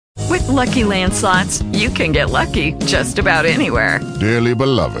Lucky Land Slots, you can get lucky just about anywhere. Dearly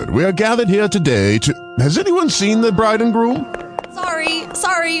beloved, we are gathered here today to... Has anyone seen the bride and groom?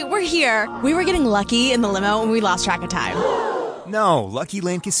 Sorry, we're here. We were getting lucky in the limo and we lost track of time. No, Lucky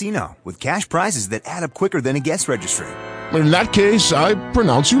Land Casino, with cash prizes that add up quicker than a guest registry. In that case, I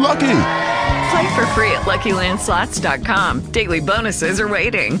pronounce you lucky. Play for free at LuckyLandSlots.com. Daily bonuses are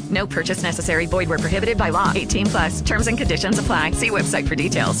waiting. No purchase necessary. Void where prohibited by law. 18 plus. Terms and conditions apply. See website for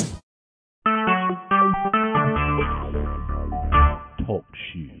details. Talk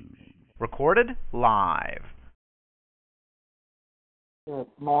shoes. Recorded live. Good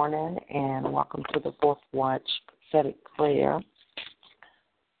morning and welcome to the fourth Watch-Prophetic prayer.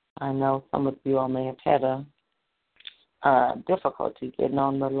 I know some of you all may have had a difficulty getting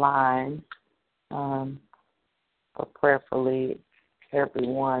on the line, but prayerfully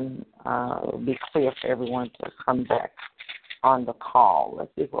everyone, it will be clear for everyone to come back on the call.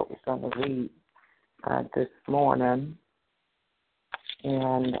 Let's see what we're going to read this morning.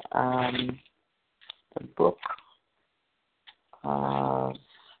 And the book of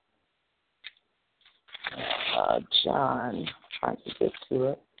John, trying to get to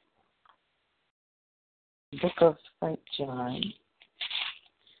it. Book of St. John,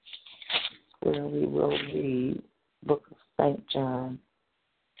 where we will read Book of St. John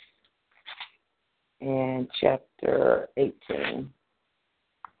and chapter 18.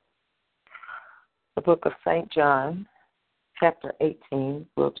 The Book of St. John, chapter 18,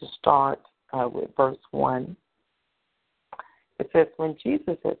 we'll just start with verse 1. It says, when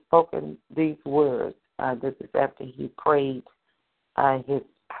Jesus had spoken these words, this is after he prayed his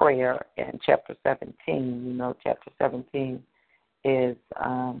prayer in chapter 17. You know, chapter 17 is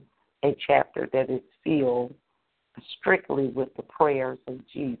a chapter that is filled strictly with the prayers of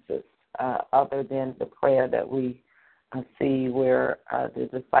Jesus, other than the prayer that we see where the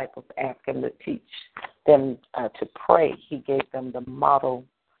disciples asked him to teach them to pray. He gave them the model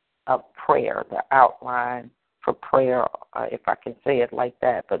of prayer, the outline for prayer, if I can say it like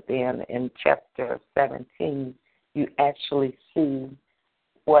that. But then in chapter 17, you actually see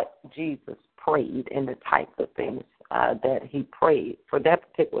what Jesus prayed and the types of things that he prayed for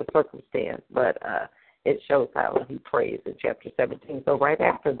that particular circumstance. But it shows how he prays in chapter 17. So right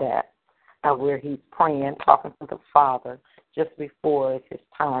after that, where he's praying, talking to the Father, just before it's his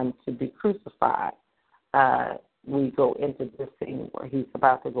time to be crucified, we go into this scene where he's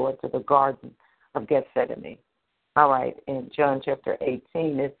about to go into the Garden of Gethsemane. All right, in John chapter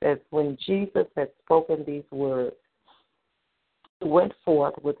 18, it says, when Jesus had spoken these words, he went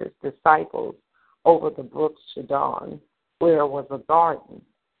forth with his disciples over the brook Shadon, where was a garden,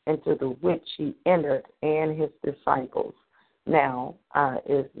 into the which he entered and his disciples. Now,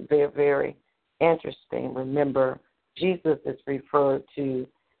 it's very, very interesting. Remember, Jesus is referred to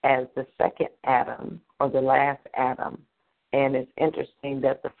as the second Adam or the last Adam. And it's interesting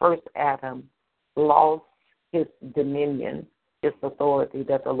that the first Adam lost his dominion, his authority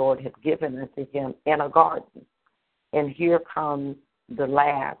that the Lord had given unto him in a garden. And here comes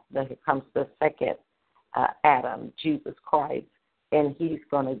here comes the second Adam, Jesus Christ, and he's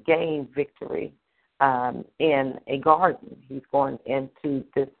going to gain victory in a garden. He's going into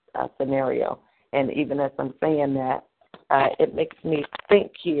this scenario. And even as I'm saying that, it makes me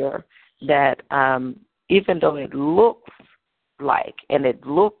think here that even though it looks like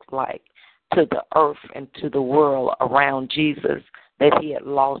to the earth and to the world around Jesus that he had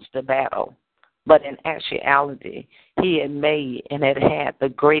lost the battle, but in actuality, he had made and had the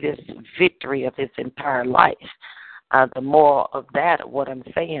greatest victory of his entire life. The moral of that, what I'm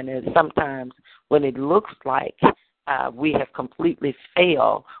saying is sometimes when it looks like we have completely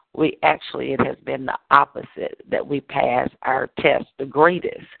failed, it has been the opposite, that we pass our test the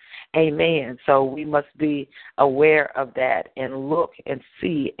greatest. Amen. So we must be aware of that and look and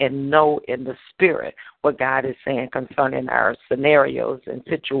see and know in the spirit what God is saying concerning our scenarios and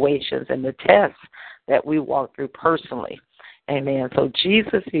situations and the tests that we walk through personally. Amen. So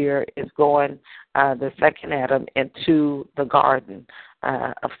Jesus here is going, the second Adam, into the garden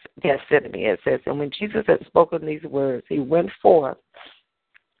of Gethsemane. It says, and when Jesus had spoken these words, he went forth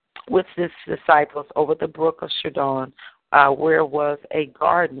with his disciples over the brook of Shadon, where was a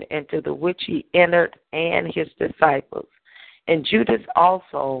garden, into the which he entered and his disciples. And Judas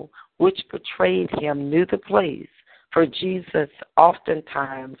also, which betrayed him, knew the place, for Jesus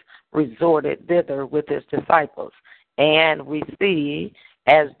oftentimes resorted thither with his disciples. And we see,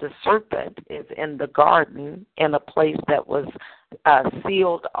 as the serpent is in the garden, in a place that was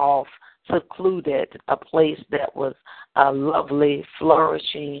sealed off, secluded, a place that was lovely,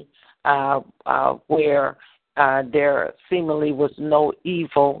 flourishing, where there seemingly was no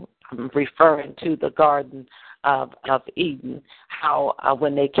evil referring to the Garden of Eden, how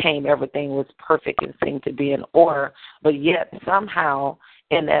when they came, everything was perfect and seemed to be in order, but yet somehow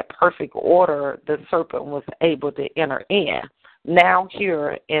in that perfect order, the serpent was able to enter in. Now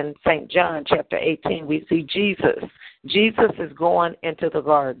here in St. John chapter 18, we see Jesus. Jesus is going into the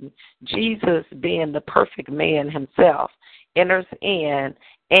garden. Jesus, being the perfect man himself, enters in,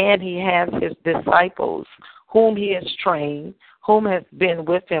 and he has his disciples whom he has trained, whom has been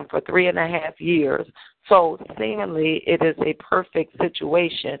with him for 3.5 years. So seemingly it is a perfect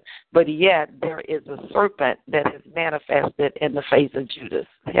situation, but yet there is a serpent that is manifested in the face of Judas.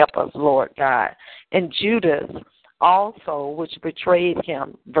 Help us, Lord God. And Judas also, which betrayed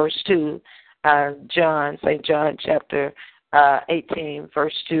him, verse 2, St. John chapter 18,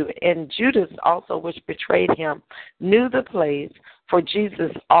 verse 2, and Judas also, which betrayed him, knew the place, for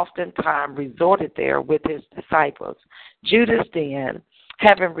Jesus oftentimes resorted there with his disciples. Judas then,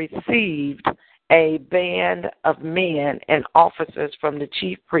 having received a band of men and officers from the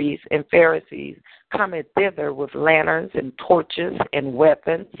chief priests and Pharisees, cometh thither with lanterns and torches and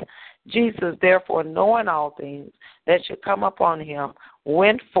weapons. Jesus, therefore, knowing all things that should come upon him,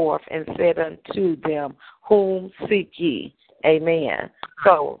 went forth and said unto them, Whom seek ye? Amen.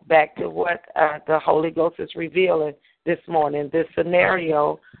 So back to what the Holy Ghost is revealing this morning, this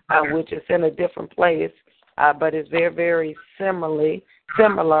scenario, which is in a different place, but is very, very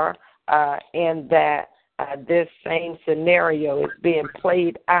similar in that this same scenario is being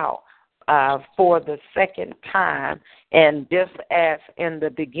played out for the second time. And just as in the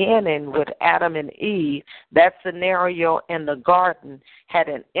beginning with Adam and Eve, that scenario in the garden had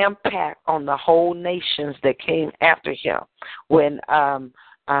an impact on the whole nations that came after him. When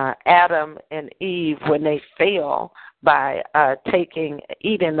Adam and Eve, when they fell by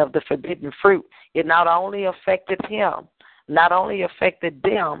eating of the forbidden fruit, it not only affected him, not only affected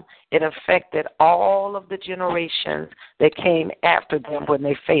them, it affected all of the generations that came after them when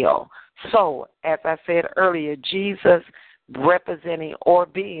they fell. So, as I said earlier, Jesus, representing or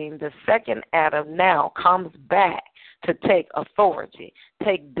being the second Adam, now comes back to take authority,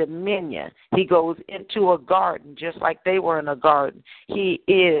 take dominion. He goes into a garden just like they were in a garden. He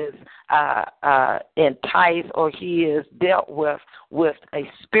is enticed, or he is dealt with a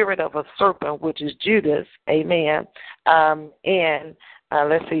spirit of a serpent, which is Judas. Amen.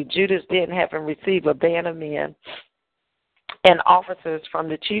 Let's see, Judas didn't have him receive a band of men and officers from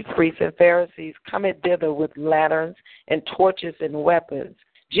the chief priests and Pharisees coming thither with lanterns and torches and weapons.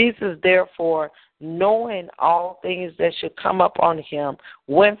 Jesus, therefore, knowing all things that should come upon him,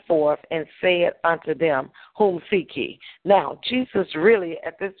 went forth and said unto them, Whom seek ye? Now, Jesus really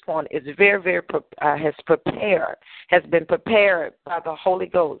at this point is very, very has been prepared by the Holy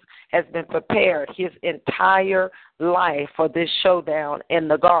Ghost, has been prepared his entire life for this showdown in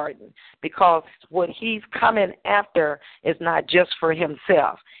the garden, because what he's coming after is not just for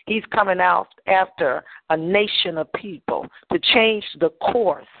himself. He's coming out after a nation of people to change the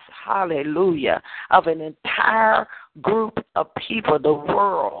course, hallelujah, of an entire group of people, the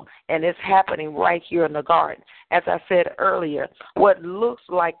world, and it's happening right here in the garden. As I said earlier, what looks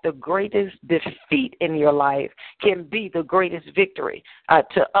like the greatest defeat in your life can be the greatest victory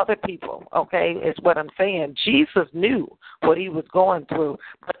to other people, okay, is what I'm saying. Jesus knew what he was going through,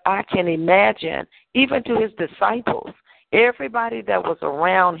 but I can imagine, even to his disciples, everybody that was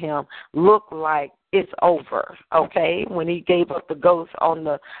around him looked like it's over, okay? When he gave up the ghost on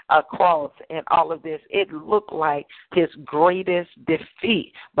the cross and all of this, it looked like his greatest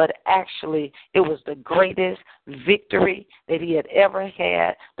defeat, but actually it was the greatest victory that he had ever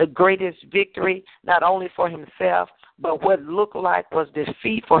had, the greatest victory not only for himself, but what looked like was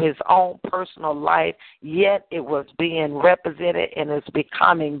defeat for his own personal life, yet it was being represented and it's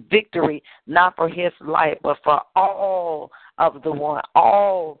becoming victory, not for his life, but for all of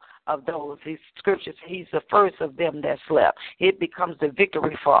those. These scriptures, he's the first of them that slept. It becomes the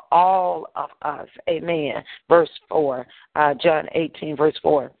victory for all of us. Amen. Verse 4, John 18, verse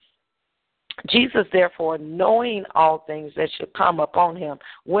 4. Jesus, therefore, knowing all things that should come upon him,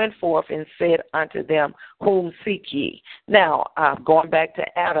 went forth and said unto them, Whom seek ye? Now, going back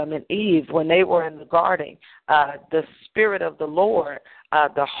to Adam and Eve, when they were in the garden, the Spirit of the Lord,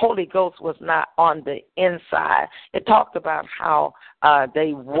 the Holy Ghost was not on the inside. It talked about how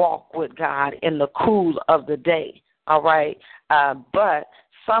they walk with God in the cool of the day, all right? But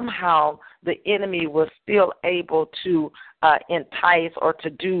somehow the enemy was still able to entice or to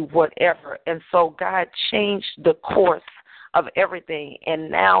do whatever. And so God changed the course of everything.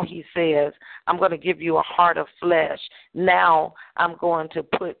 And now he says, I'm going to give you a heart of flesh. Now I'm going to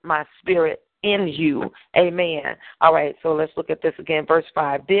put my spirit in you. Amen. All right, so let's look at this again. Verse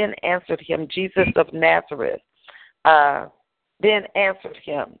 5. Then answered him Jesus of Nazareth. Then answered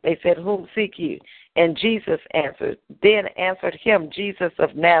him. They said, whom seek you? And Jesus answered. Then answered him Jesus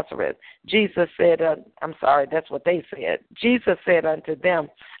of Nazareth. Jesus said, that's what they said. Jesus said unto them,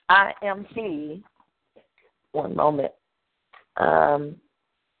 I am he. One moment.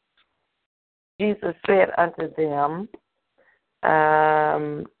 Jesus said unto them,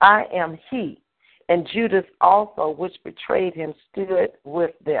 I am he. And Judas also, which betrayed him, stood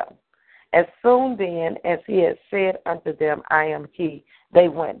with them. As soon then as he had said unto them, I am he, they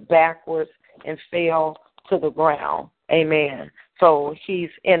went backwards and fell to the ground. Amen. So he's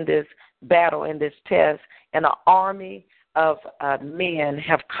in this battle, in this test, and an army of men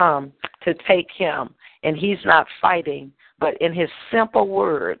have come to take him. And he's not fighting, but in his simple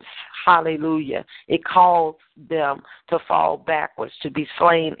words, hallelujah, it calls them to fall backwards, to be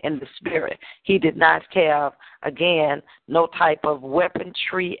slain in the spirit. He did not have, again, no type of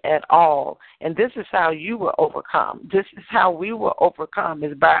weaponry at all. And this is how you will overcome. This is how we will overcome,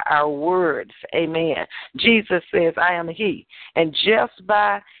 is by our words. Amen. Jesus says, I am he. And just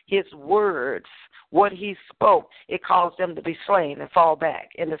by his words, what he spoke, it caused them to be slain and fall back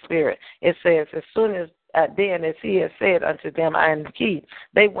in the spirit. It says, as soon as then as he had said unto them, I am he,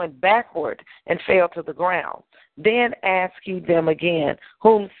 they went backward and fell to the ground. Then asked he them again,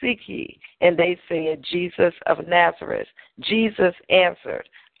 whom seek ye? And they said, Jesus of Nazareth. Jesus answered,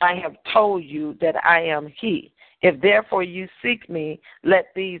 I have told you that I am he. If therefore you seek me, let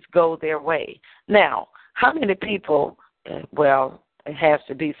these go their way. Now, how many people, well, it has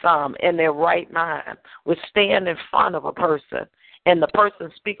to be some, in their right mind would stand in front of a person and the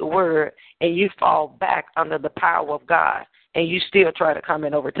person speak a word and you fall back under the power of God and you still try to come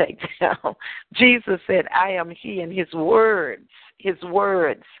and overtake them? Jesus said, I am he, and his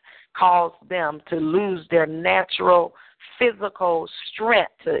words caused them to lose their natural physical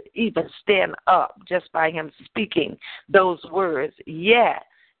strength to even stand up just by him speaking those words. Yet,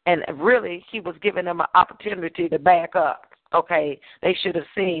 and really, he was giving them an opportunity to back up. Okay, they should have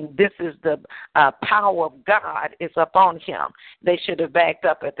seen this is the power of God is upon him. They should have backed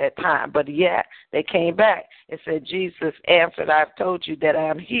up at that time, but yet they came back and said, Jesus answered, I've told you that I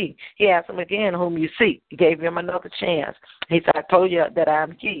am he. He asked them again, whom you seek. He gave him another chance. He said, I told you that I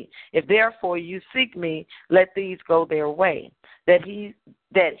am he. If therefore you seek me, let these go their way, that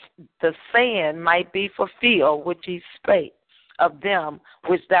the saying might be fulfilled which he spake, of them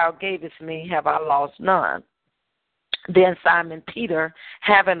which thou gavest me have I lost none. Then Simon Peter,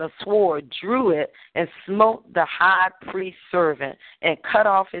 having a sword, drew it and smote the high priest's servant and cut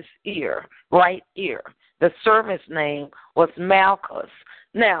off his right ear. The servant's name was Malchus.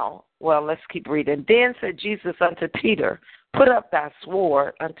 Now, well, let's keep reading. Then said Jesus unto Peter, put up thy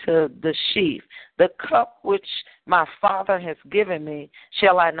sword unto the sheath. The cup which my Father has given me,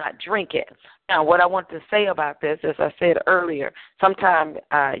 shall I not drink it? Now, what I want to say about this, as I said earlier, sometimes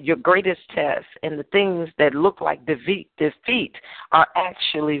your greatest test and the things that look like defeat are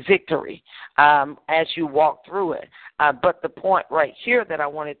actually victory as you walk through it. But the point right here that I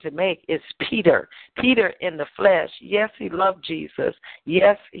wanted to make is Peter. Peter in the flesh, yes, he loved Jesus.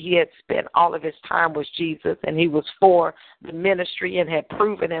 Yes, he had spent all of his time with Jesus, and he was for the ministry and had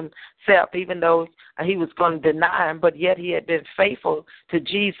proven himself, even though he was going to deny him, but yet he had been faithful to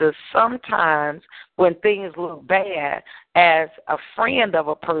Jesus. Sometimes when things look bad, as a friend of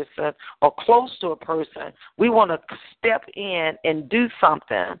a person or close to a person, we want to step in and do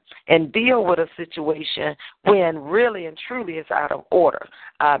something and deal with a situation when really and truly it's out of order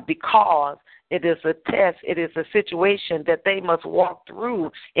because it is a test. It is a situation that they must walk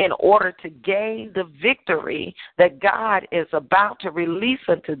through in order to gain the victory that God is about to release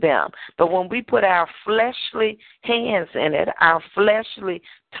unto them. But when we put our fleshly hands in it, our fleshly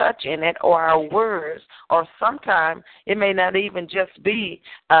touch in it, or our words, or sometimes it may not even just be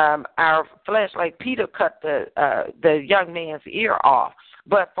our flesh, like Peter cut the young man's ear off.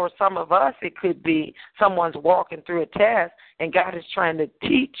 But for some of us, it could be someone's walking through a test, and God is trying to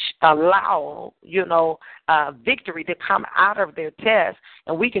allow, victory to come out of their test.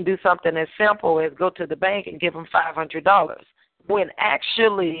 And we can do something as simple as go to the bank and give them $500. When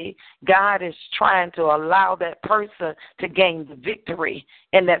actually God is trying to allow that person to gain the victory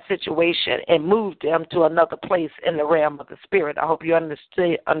in that situation and move them to another place in the realm of the spirit. I hope you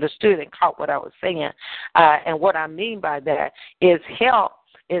understood and caught what I was saying. And what I mean by that is help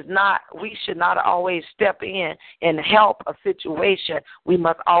is not, we should not always step in and help a situation. We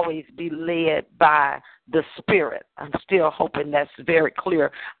must always be led by the Spirit. I'm still hoping that's very clear,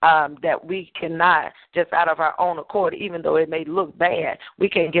 that we cannot just out of our own accord, even though it may look bad, we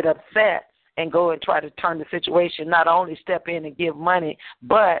can get upset and go and try to turn the situation, not only step in and give money,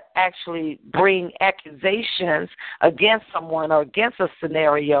 but actually bring accusations against someone or against a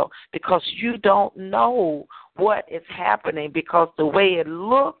scenario, because you don't know what is happening, because the way it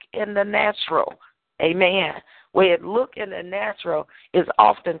look in the natural, amen, way it look in the natural is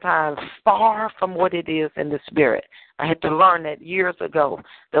oftentimes far from what it is in the spirit. I had to learn that years ago.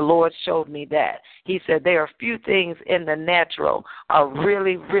 The Lord showed me that. He said there are few things in the natural are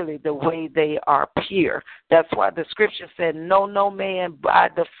really, really the way they are pure. That's why the scripture said, know no man by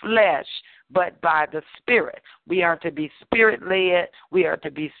the flesh, but by the Spirit. We are to be Spirit-led. We are to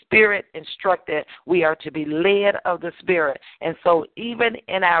be Spirit-instructed. We are to be led of the Spirit. And so even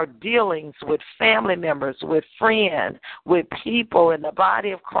in our dealings with family members, with friends, with people in the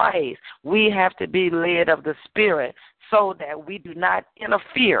body of Christ, we have to be led of the Spirit, so that we do not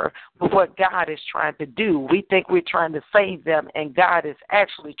interfere with what God is trying to do. We think we're trying to save them, and God is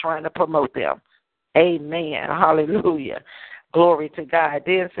actually trying to promote them. Amen. Hallelujah. Glory to God.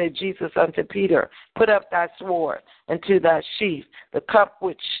 Then said Jesus unto Peter, put up thy sword into thy sheath. The cup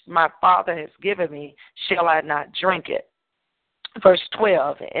which my Father has given me, shall I not drink it? Verse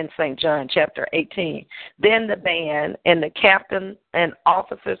 12 in St. John chapter 18. Then the band and the captain and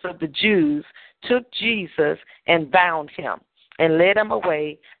officers of the Jews took Jesus and bound him and led him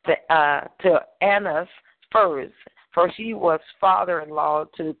away to Annas first, for he was father-in-law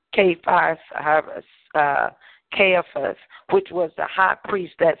to Caiaphas, which was the high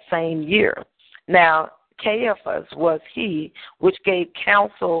priest that same year. Now, Caiaphas was he which gave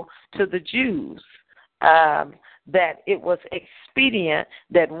counsel to the Jews that it was expedient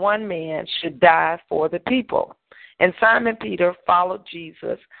that one man should die for the people. And Simon Peter followed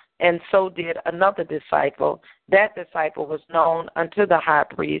Jesus, and so did another disciple. That disciple was known unto the high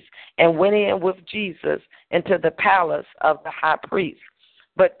priest, and went in with Jesus into the palace of the high priest.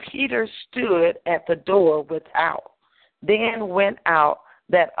 But Peter stood at the door without. Then went out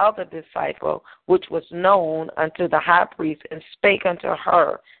that other disciple, which was known unto the high priest, and spake unto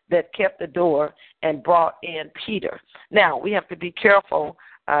her that kept the door, and brought in Peter. Now, we have to be careful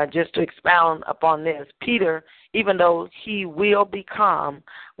just to expound upon this. Peter, even though he will become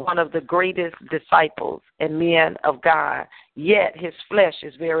one of the greatest disciples and men of God, yet his flesh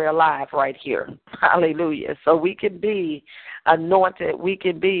is very alive right here. Hallelujah. So we can be anointed, we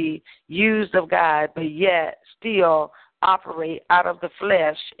can be used of God, but yet still operate out of the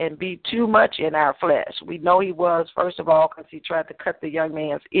flesh and be too much in our flesh. We know he was, first of all, because he tried to cut the young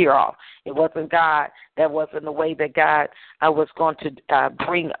man's ear off. It wasn't God. That wasn't the way that God was going to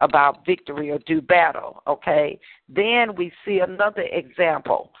bring about victory or do battle, okay? Then we see another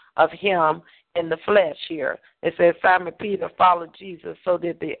example of him in the flesh here. It says Simon Peter followed Jesus, so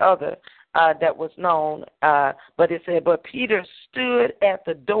did the other that was known. But it said, but Peter stood at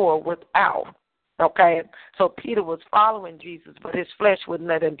the door without. Okay, so Peter was following Jesus, but his flesh wouldn't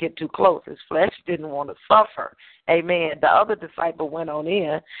let him get too close. His flesh didn't want to suffer. Amen. The other disciple went on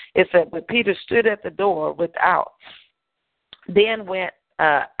in. It said, but Peter stood at the door without. Then went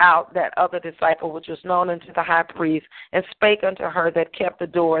out that other disciple, which was known unto the high priest, and spake unto her that kept the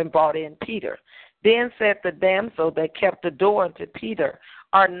door, and brought in Peter. Then said the damsel that kept the door unto Peter,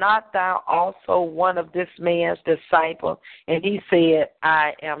 art not thou also one of this man's disciples? And he said,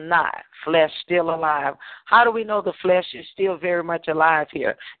 I am not. Flesh still alive. How do we know the flesh is still very much alive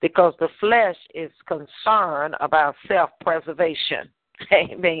here? Because the flesh is concerned about self-preservation.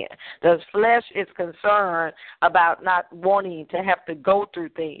 Amen. The flesh is concerned about not wanting to have to go through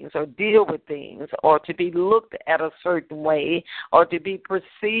things or deal with things or to be looked at a certain way or to be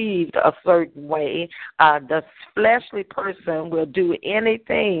perceived a certain way. The fleshly person will do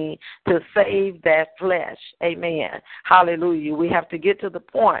anything to save that flesh. Amen. Hallelujah. We have to get to the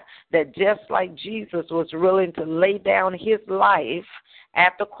point that just like Jesus was willing to lay down his life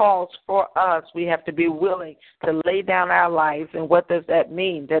at the cross for us, we have to be willing to lay down our lives. And what does that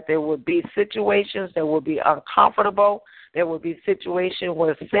mean? That there will be situations that will be uncomfortable. There will be situations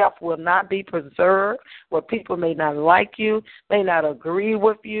where self will not be preserved, where people may not like you, may not agree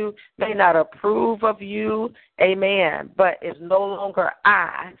with you, may not approve of you. Amen. But it's no longer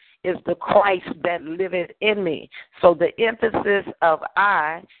I, it's the Christ that liveth in me. So the emphasis of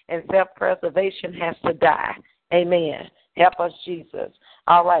I and self-preservation has to die. Amen. Help us, Jesus.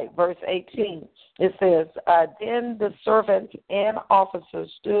 All right, verse 18. It says, then the servants and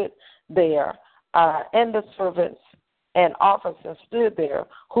officers stood there, and the servants and officers stood there,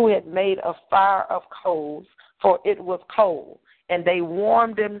 who had made a fire of coals, for it was cold. and they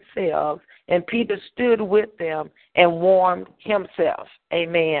warmed themselves, and Peter stood with them and warmed himself.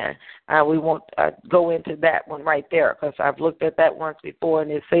 Amen. We won't go into that one right there because I've looked at that once before,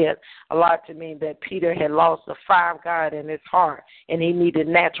 and it said a lot to me that Peter had lost the fire of God in his heart, and he needed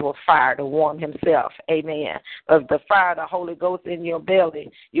natural fire to warm himself. Amen. Of the fire of the Holy Ghost in your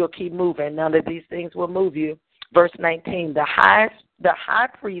belly, you'll keep moving. None of these things will move you. Verse 19, the high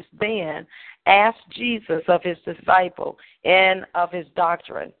priest then asked Jesus of his disciple and of his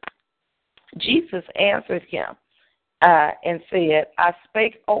doctrine. Jesus answered him and said, I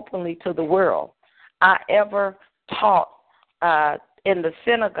spake openly to the world. I ever taught in the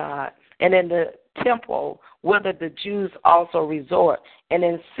synagogue and in the temple, whither the Jews also resort, and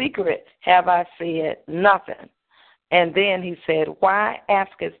in secret have I said nothing. And then he said, why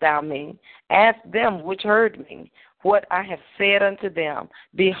askest thou me? Ask them which heard me what I have said unto them.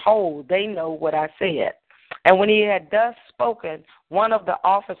 Behold, they know what I said. And when he had thus spoken, one of the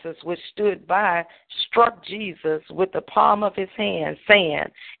officers which stood by struck Jesus with the palm of his hand, saying,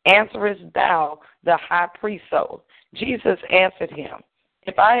 answerest thou the high priest so? Jesus answered him,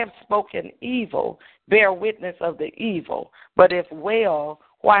 if I have spoken evil, bear witness of the evil. But if well,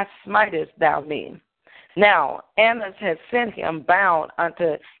 why smitest thou me? Now Annas had sent him bound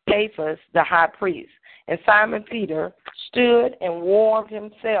unto Caiaphas the high priest. And Simon Peter stood and warmed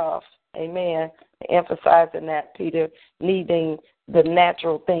himself, amen, emphasizing that Peter needing the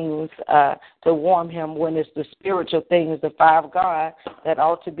natural things to warm him when it's the spiritual things, the fire of God, that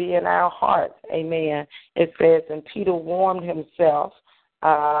ought to be in our hearts, amen. It says, and Peter warmed himself,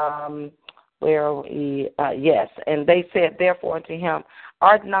 and they said therefore unto him,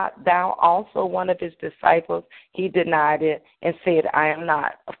 art not thou also one of his disciples? He denied it and said, I am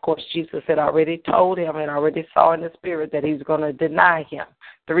not. Of course, Jesus had already told him and already saw in the spirit that he's going to deny him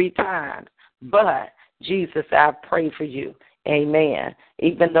 3 times. But Jesus, I pray for you. Amen.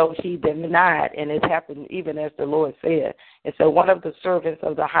 Even though he denied, and it happened even as the Lord said. And so one of the servants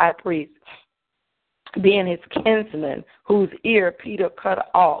of the high priest, being his kinsman, whose ear Peter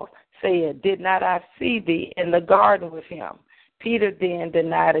cut off, said, did not I see thee in the garden with him? Peter then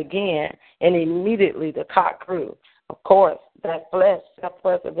denied again, and immediately the cock crew. Of course, that flesh,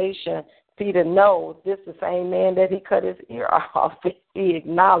 self-preservation, Peter knows this is the same man that he cut his ear off. He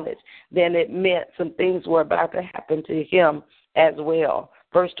acknowledged. Then it meant some things were about to happen to him as well.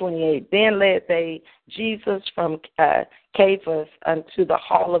 Verse 28, then led they Jesus from Caiaphas unto the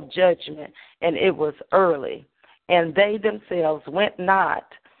hall of judgment, and it was early. And they themselves went not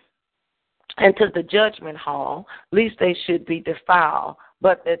into the judgment hall, lest they should be defiled,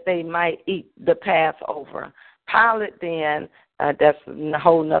 but that they might eat the Passover. Pilate then, that's a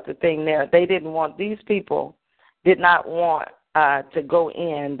whole other thing there. They didn't want, these people did not want to go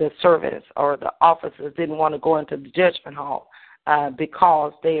in, the servants or the officers didn't want to go into the judgment hall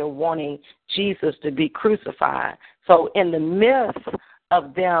because they are wanting Jesus to be crucified. So in the midst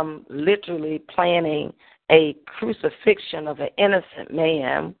of them literally planning a crucifixion of an innocent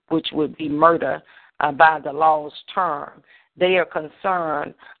man, which would be murder by the law's term, they are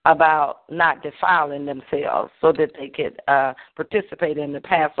concerned about not defiling themselves so that they could participate in the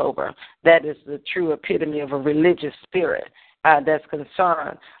Passover. That is the true epitome of a religious spirit that's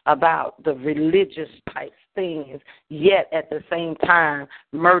concerned about the religious type things, yet at the same time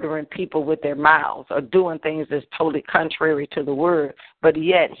murdering people with their mouths or doing things that's totally contrary to the word. But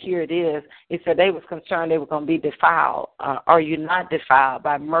yet here it is. He said they was concerned they were going to be defiled. Are you not defiled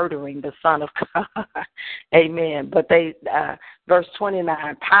by murdering the Son of God? Amen. But they, verse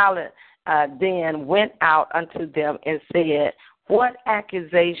 29, Pilate then went out unto them and said, what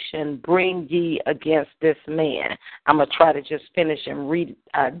accusation bring ye against this man? I'm going to try to just finish and read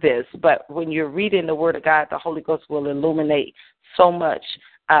this. But when you're reading the Word of God, the Holy Ghost will illuminate so much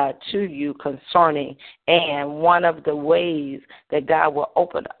to you concerning. And one of the ways that God will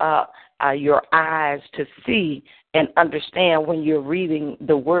open up your eyes to see and understand when you're reading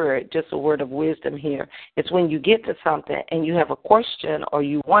the Word, just a word of wisdom here, it's when you get to something and you have a question or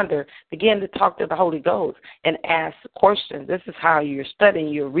you wonder, begin to talk to the Holy Ghost and ask questions. This is how you're studying,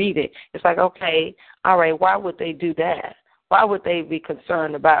 you're reading. It's like, okay, all right, why would they do that? Why would they be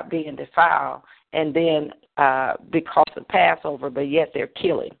concerned about being defiled and then because of Passover, but yet they're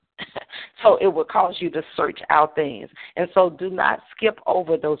killing? So it will cause you to search out things. And so do not skip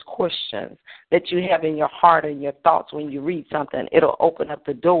over those questions that you have in your heart and your thoughts when you read something. It'll open up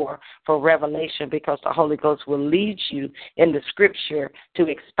the door for revelation because the Holy Ghost will lead you in the scripture to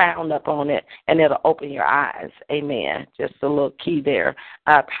expound upon it, and it'll open your eyes. Amen. Just a little key there.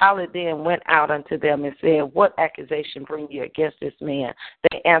 Pilate then went out unto them and said, what accusation bring you against this man?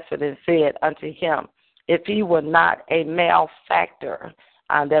 They answered and said unto him, if he were not a malefactor.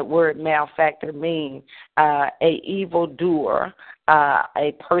 That word malefactor means a evildoer,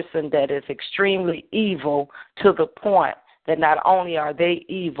 a person that is extremely evil to the point that not only are they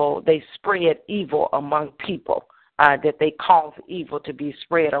evil, they spread evil among people, that they cause evil to be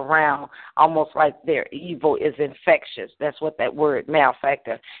spread around, almost like their evil is infectious. That's what that word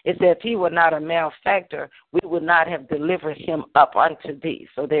malefactor is. That if he were not a malefactor, we would not have delivered him up unto thee.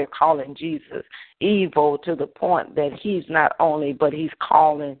 So they're calling Jesus evil to the point that he's not only, but he's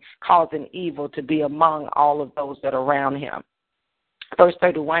causing evil to be among all of those that are around him. Verse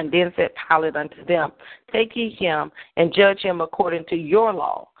 31, then said Pilate unto them, take ye him and judge him according to your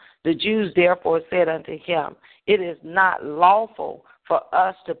law. The Jews therefore said unto him, it is not lawful for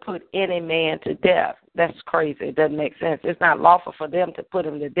us to put any man to death. That's crazy. It doesn't make sense. It's not lawful for them to put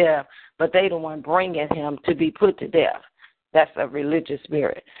him to death, but they the one bringing him to be put to death. That's a religious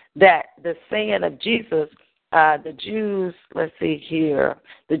spirit. That the saying of Jesus, the Jews, let's see here,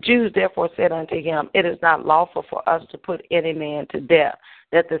 the Jews therefore said unto him, it is not lawful for us to put any man to death,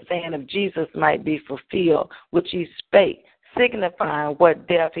 that the saying of Jesus might be fulfilled, which he spake, signifying what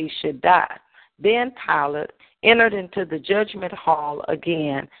death he should die. Then Pilate entered into the judgment hall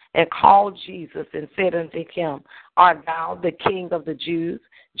again and called Jesus and said unto him, art thou the King of the Jews?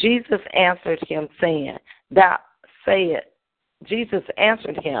 Jesus answered him, saying, Jesus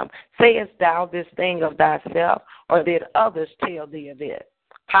answered him, sayest thou this thing of thyself, or did others tell thee of it?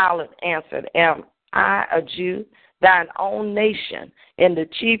 Pilate answered, am I a Jew? Thine own nation and the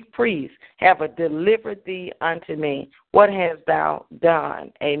chief priests have delivered thee unto me. What hast thou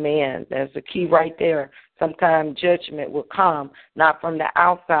done? Amen. There's a key right there. Sometimes judgment will come not from the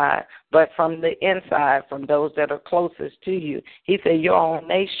outside, but from the inside, from those that are closest to you. He said, your own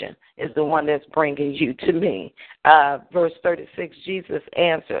nation is the one that's bringing you to me. Verse 36, Jesus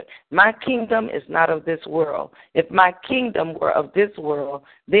answered, my kingdom is not of this world. If my kingdom were of this world,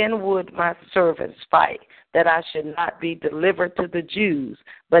 then would my servants fight, that I should not be delivered to the Jews.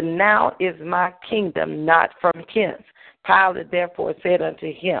 But now is my kingdom not from hence. Pilate therefore said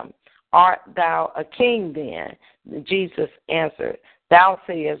unto him, art thou a king then? Jesus answered, thou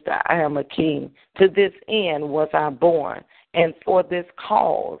sayest that I am a king. To this end was I born, and for this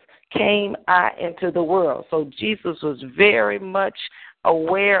cause came I into the world. So Jesus was very much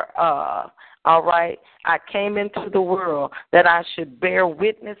aware of, all right, I came into the world that I should bear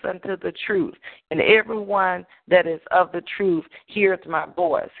witness unto the truth. And everyone that is of the truth hears my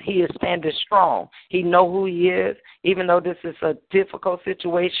voice. He is standing strong. He know who he is, even though this is a difficult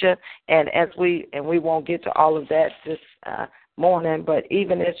situation. And we won't get to all of that this morning, but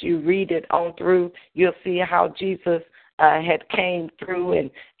even as you read it on through, you'll see how Jesus had came through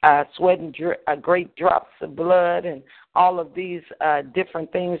and sweating great drops of blood and all of these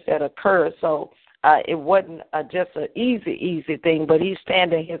different things that occurred. So it wasn't just an easy thing, but he's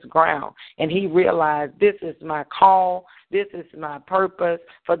standing his ground. And he realized this is my call. This is my purpose.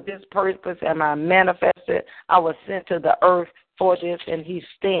 For this purpose am I manifested. I was sent to the earth for this, and he's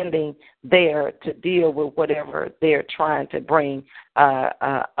standing there to deal with whatever they're trying to bring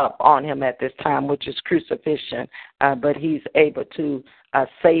up on him at this time, which is crucifixion. But he's able to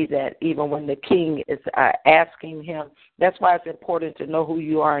say that even when the king is asking him. That's why it's important to know who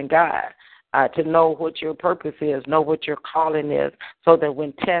you are in God. To know what your purpose is, know what your calling is, so that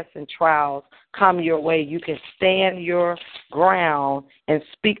when tests and trials come your way, you can stand your ground and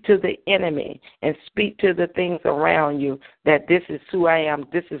speak to the enemy and speak to the things around you that this is who I am,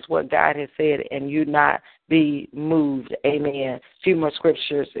 this is what God has said, and you not be moved. Amen. A few more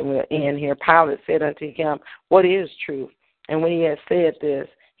scriptures and we'll end here. Pilate said unto him, what is truth? And when he had said this,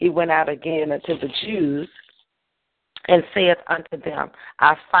 he went out again unto the Jews and saith unto them,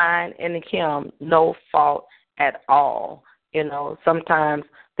 I find in him no fault at all. You know, sometimes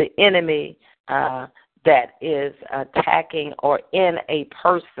the enemy that is attacking or in a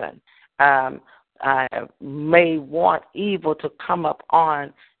person may want evil to come up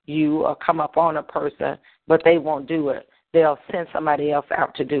on you or come up on a person, but they won't do it. They'll send somebody else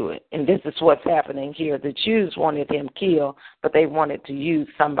out to do it. And this is what's happening here. The Jews wanted him killed, but they wanted to use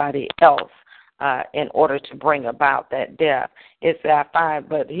somebody else in order to bring about that death. It said,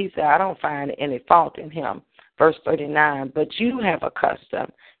 but he said, I don't find any fault in him. Verse 39, but you have a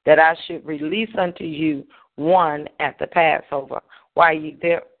custom that I should release unto you one at the Passover. Will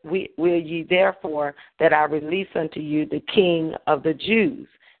ye therefore that I release unto you the King of the Jews?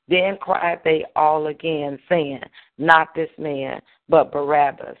 Then cried they all again, saying, not this man, but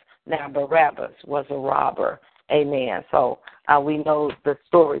Barabbas. Now Barabbas was a robber. Amen. So we know the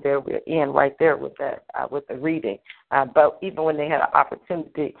story there we're in right there with that with the reading. But even when they had an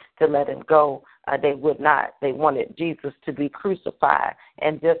opportunity to let him go, they would not. They wanted Jesus to be crucified,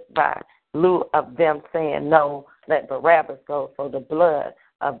 and just by lieu of them saying no, let Barabbas go. So the blood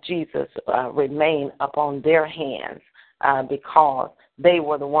of Jesus remained upon their hands because they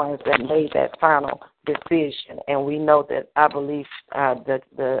were the ones that made that final decision. And we know that I believe that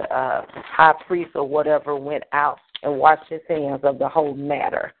the high priest or whatever went out and washed his hands of the whole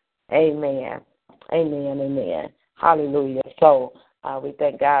matter. Amen. Amen. Amen. Hallelujah. So we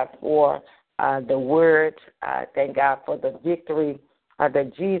thank God for the word. Thank God for the victory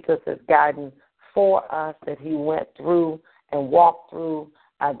that Jesus is guiding for us, that he went through and walked through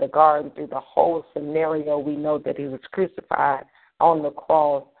the garden, through the whole scenario. We know that he was crucified on the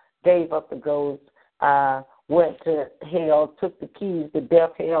cross, gave up the ghost, went to hell, took the keys to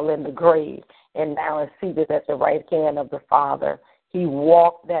death, hell, and the grave, and now is seated at the right hand of the Father. He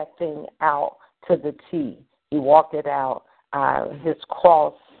walked that thing out to the T. He walked it out, his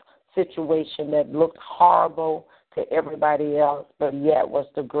cross situation that looked horrible to everybody else, but yet was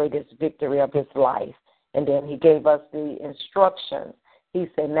the greatest victory of his life. And then he gave us the instructions. He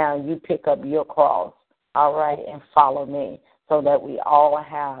said, now you pick up your cross, all right, and follow me, so that we all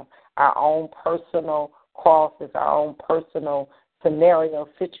have our own personal crosses, our own personal scenario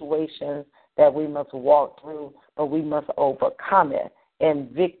situations that we must walk through, but we must overcome it in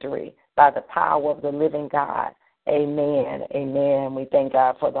victory by the power of the living God. Amen. Amen. We thank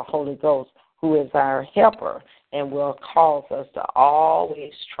God for the Holy Ghost, who is our helper and will cause us to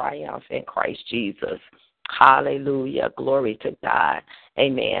always triumph in Christ Jesus. Hallelujah. Glory to God.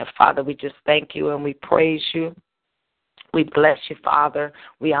 Amen. Father, we just thank you and we praise you. We bless you, Father.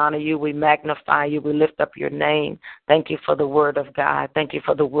 We honor you. We magnify you. We lift up your name. Thank you for the word of God. Thank you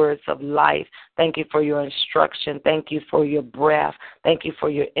for the words of life. Thank you for your instruction. Thank you for your breath. Thank you for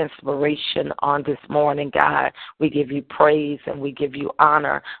your inspiration on this morning, God. We give you praise and we give you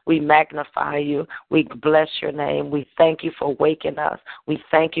honor. We magnify you. We bless your name. We thank you for waking us. We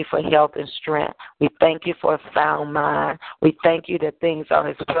thank you for health and strength. We thank you for a sound mind. We thank you that things are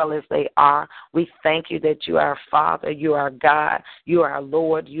as well as they are. We thank you that you are our Father. You are God. You are our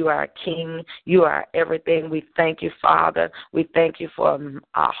Lord. You are our King. You are everything. We thank you, Father. We thank you for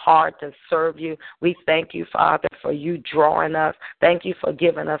our heart to serve you. We thank you, Father, for you drawing us. Thank you for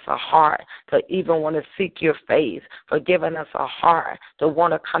giving us a heart to even want to seek your face, for giving us a heart to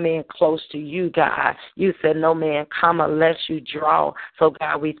want to come in close to you, God. You said no man come unless you draw. So,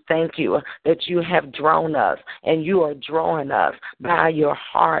 God, we thank you that you have drawn us and you are drawing us by your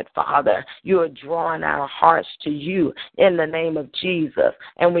heart, Father. You are drawing our hearts to you in the name of Jesus,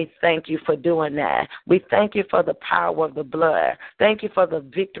 and we thank you for doing that. We thank you for the power of the blood. Thank you for the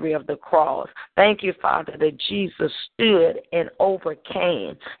victory of the cross. Thank you, Father, that Jesus stood and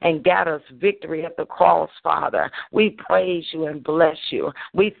overcame and got us victory at the cross, Father. We praise you and bless you.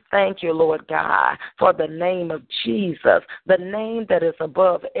 We thank you, Lord God, for the name of Jesus, the name that is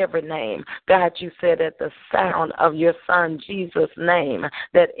above every name. God, you said at the sound of your Son Jesus' name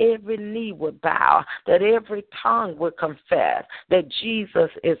that every knee would bow, that every tongue would confess that Jesus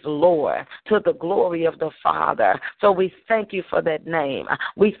is Lord, to the glory of the Father. So we thank you for that name.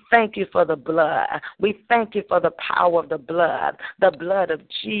 We thank you for the blood. We thank you for the power of the blood of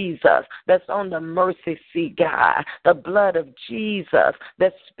Jesus that's on the mercy seat, God, the blood of Jesus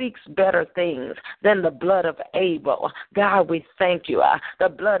that speaks better things than the blood of Abel. God, we thank you. The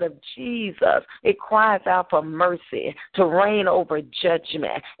blood of Jesus, it cries out for mercy to reign over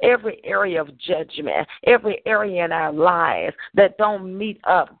judgment, every area of judgment, every area in our lives that don't meet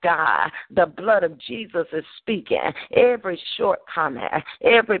up, God. The blood of Jesus is speaking every shortcoming,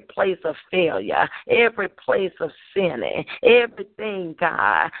 every place of failure, every place of sinning, everything,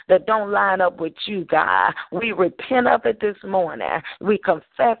 God, that don't line up with you, God. We repent of it this morning. We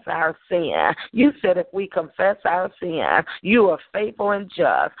confess our sin. You said if we confess our sin, you are faithful and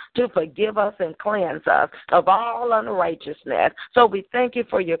just to forgive us and cleanse us of all unrighteousness. So we thank you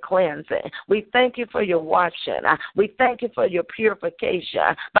for your cleansing. We thank you for your washing. We thank you for your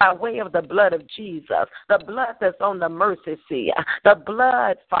purification by way of the blood of Jesus, the blood that's on the mercy seat, the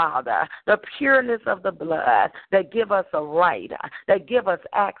blood, Father, the pureness of the blood that give us a right, that give us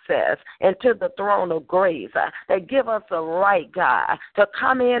access into the throne of grace, that give us a right, God, to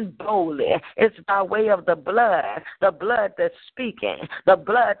come in boldly. It's by way of the blood that's speaking, the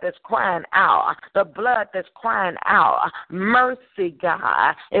blood that's crying out, the blood that's crying out. Mercy,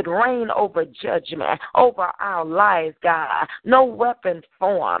 God, it reign over judgment, over our lives. lives, God. No weapon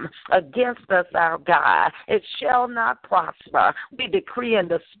formed against us, our God. It shall not prosper. We decree in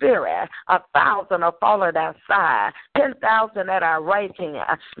the spirit, 1,000 are falling at our side, 10,000 at our right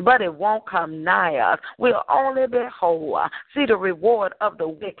hand, but it won't come nigh us. We'll only behold, see the reward of the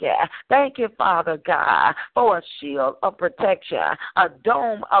wicked. Thank you, Father God, for a shield of protection, a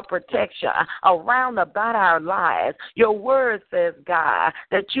dome of protection around about our lives. Your word says, God,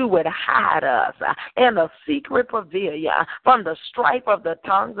 that you would hide us in a secret pavilion from the strife of the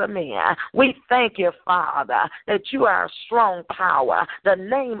tongues of men. We thank you, Father, that you are a strong tower. The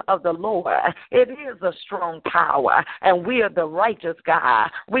name of the Lord, it is a strong tower, and we are the righteous, God.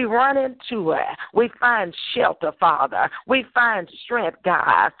 We run into it. We find shelter, Father. We find strength,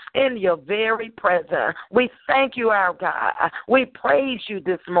 God, in your very presence. We thank you, our God. We praise you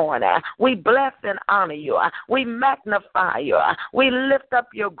this morning. We bless and honor you. We magnify you. We lift up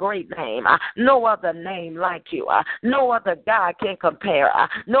your great name. No other name like you. No other God can compare.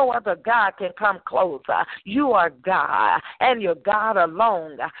 No other God can come closer. You are God, and you're God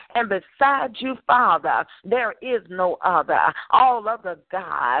alone. And beside you, Father, there is no other. All other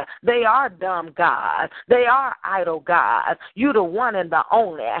gods, they are dumb gods. They are idol gods. You the one and the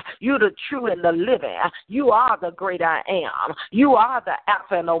only. You the true and the living. You are the great I am. You are the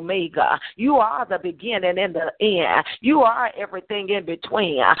Alpha and Omega. You are the beginning and the end. You are everything in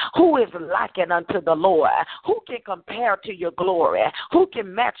between. Who is likened unto the Lord? Who can compare to your glory? Who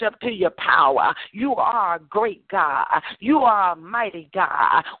can match up to your power? You are a great God. You are a mighty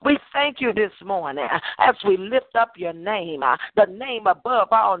God. We thank you this morning as we lift up your name, the name above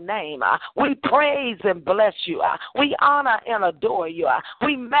all name. We praise and bless you. We honor and adore you.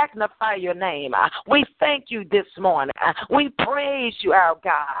 We magnify your name. We thank you this morning. We praise you, our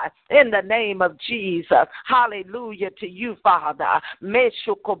God, in the name of Jesus. Hallelujah to you, Father.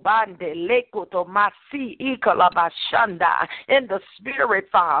 In the spirit,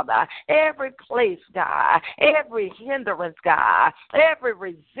 Father, every place, God, every hindrance, God, every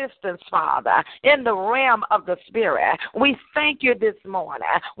resistance, Father, in the realm of the spirit, we thank you this morning.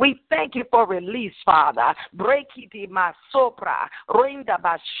 We thank you for release, Father. Breakiti masopra, rinda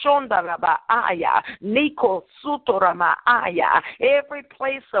bashonda rabaaya, niko sutora maaya. Every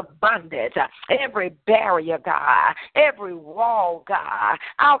place of bondage, every barrier, God, every wall, God,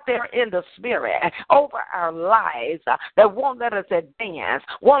 out there in the spirit, over our lives that won't let us advance,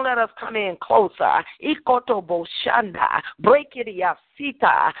 won't let us come in closer. Ikoto boshanda, break it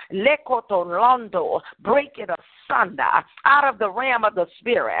yasita, lekoto londo, break it asunder, out of the realm of the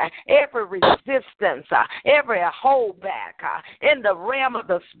spirit, every resistance, every holdback in the realm of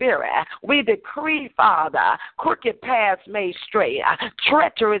the spirit. We decree, Father, crooked paths made straight,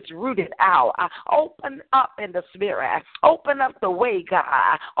 treacherous rooted out. Open up in the spirit. Open up the way,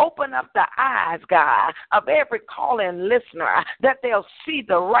 God. Open up the eyes, God, of every calling listener, that they'll see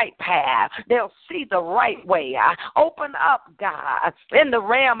the right path. They'll see the right way. Open up, God, in the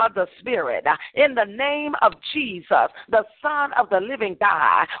realm of the spirit. In the name of Jesus, the Son of the living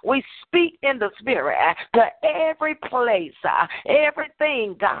God, we speak in the spirit to every place,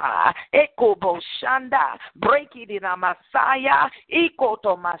 everything, God. Ekoboshanda, break it in a Messiah.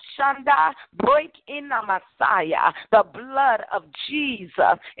 Ikoto mashanda, break in a Messiah. The blood of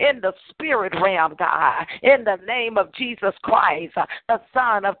Jesus in the spirit realm, God. In the name of Jesus Christ, the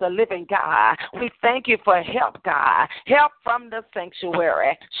Son of the living God, we thank you for help, God. Help from the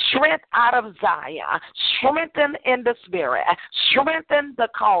sanctuary. Strength out of Zion. Strengthen in the spirit. Strengthen the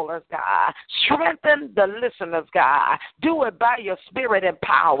callers, God. Strengthen the listeners, God. Do it by your spirit and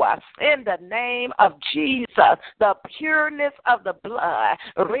power. In the name of Jesus, the pureness of the blood.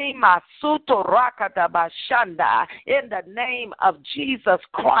 Rima suto rakata bashanda. In the name of Jesus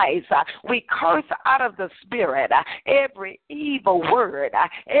Christ, we curse out of the spirit every evil word,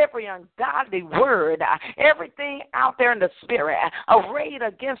 every ungodly word, everything out there in the spirit arrayed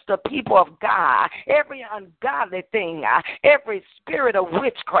against the people of God, every ungodly thing, every spirit of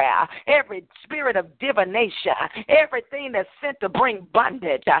witchcraft, every spirit of divination, everything that's sent to bring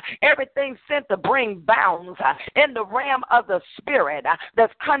bondage, everything sent to bring bounds in the realm of the spirit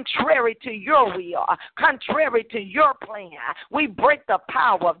that's contrary to your will, contrary to your plan. We break the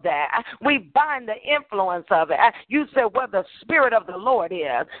power of that. We bind the influence of it. You said where the Spirit of the Lord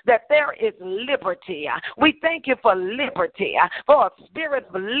is, that there is liberty. We thank you for liberty, for a spirit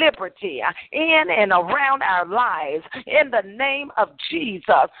of liberty in and around our lives. In the name of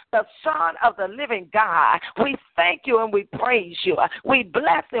Jesus, the Son of the living God, we thank you and we praise you. We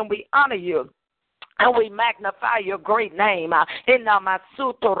bless and we honor you. And we magnify your great name. Inna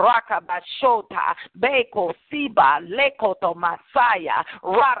masuto raka bashota beko siba lekoto masaya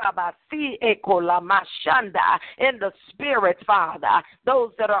rarabasi eko la mashanda. In the spirit, Father,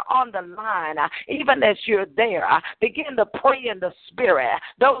 those that are on the line, even as you're there, begin to pray in the spirit.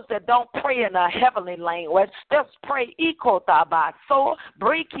 Those that don't pray in the heavenly language, just pray ikota baso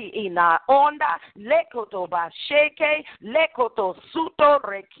briki ina onda lekoto basheke lekoto suto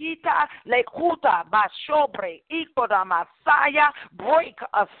rekita lekuta bashobre ikoda masaya break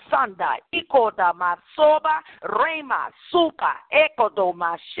asunder ikoda masoba rema supa ekodo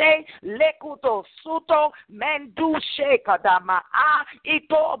mashe lekuto suto mendu shekada maa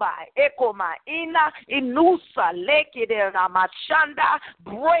itoba ekoma ina inusa lekide na mashanda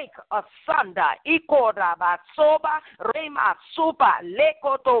break asunder ikoda basoba rema supa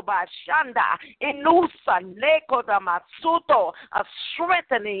lekoto bashanda inusa lekoda masuto a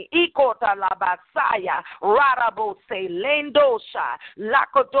strengthening ikota labasaya rarabo se lendosha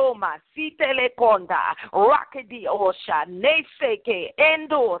lakodoma sitelekonda rakidi osha neseke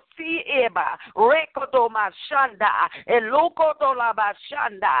endo si eba rekodoma shanda elokoto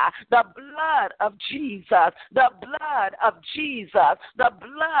labashanda. The blood of Jesus, the blood of Jesus, the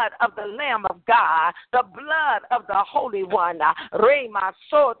blood of the Lamb of God, the blood of the Holy One, Rema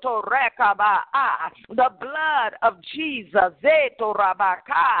Soto Rekaba, the blood of Jesus, Zeto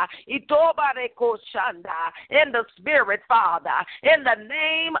Rabaka, Itoba Reko Shanda, in the Spirit, Father, in the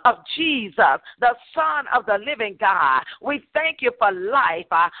name of Jesus, the Son of the living God. We thank you for life,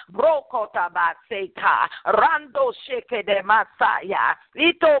 Brokota Baseta, Rando Sheke de Masaya,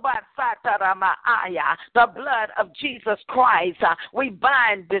 Itoba Sataramaaya, the blood of Jesus Christ. We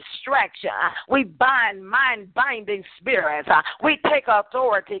bind distraction, we bind mind-binding spirits, we take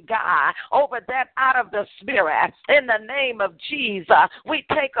authority, God, over that out of the spirit. In the name of Jesus, we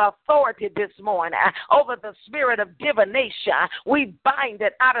take authority this morning over the spirit of divination. We bind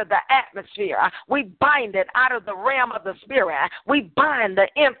it out of the atmosphere. We bind it out of the realm of the spirit. We bind the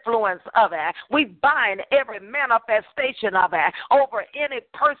influence of it. We bind every manifestation of it over any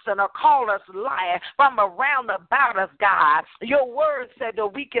person or caller's life from around about us, God. Your word said that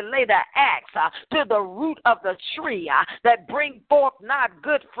we can lay the axe to the root of the tree that bring forth not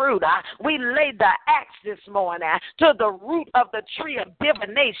good fruit. We lay the axe this morning to the root of the tree of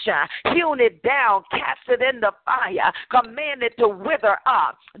divination, hewn it down, cast it in the fire, command it to wither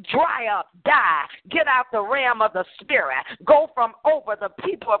up, dry up, die, get out the realm of the spirit, go from over the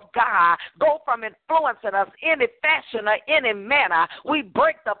people of God, go from influencing us any fashion or any manner. We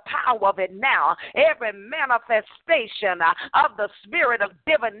break the power of it now. Every manifestation of the spirit of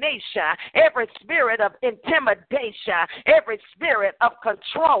divination, every spirit of intimidation, every spirit of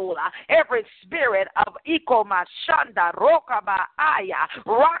control, every spirit of ikomashanda rokaba aya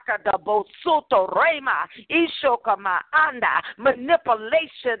rakada bosuto rema ishokama anda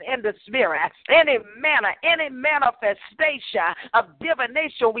manipulation in the spirit, any manner, any manifestation of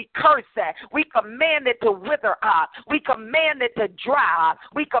divination, we curse it. We command it to wither up. We command it to dry up.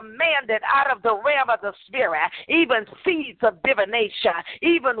 We command it out of the realm of the spirit. Even seeds of divination,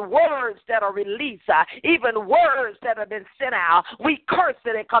 even words that are released, even words that have been sent out, we curse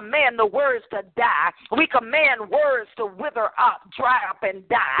it and command the words to die. We command words to wither up, dry up, and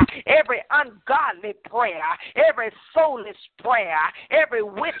die. Every ungodly prayer, every soulless prayer, every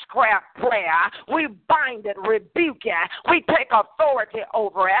witchcraft prayer, we bind it, rebuke it. We take authority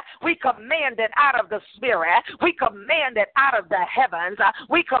over it. We command it out of the spirit. We command it out of the heavens.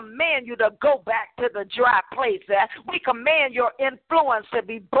 We command you to go back to the dry places. We command your influence to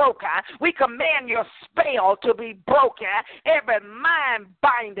be broken. We command your spell to be broken. Every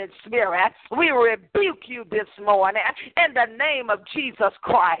mind-binded spirit, we rebuke you this morning in the name of Jesus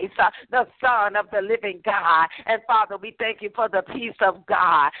Christ, the Son of the living God. And Father, we thank you for the peace of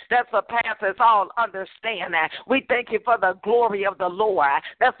God that surpasses all understanding. We thank you for the glory of the Lord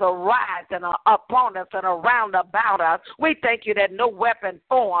that's arising upon us and around about us. We thank you that no weapon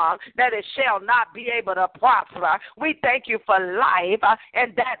formed, that it shall not be able to prosper. We thank you for life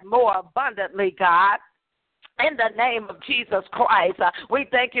and that more abundantly, God. In the name of Jesus Christ, we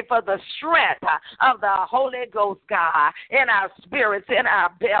thank you for the strength of the Holy Ghost, God, in our spirits, in our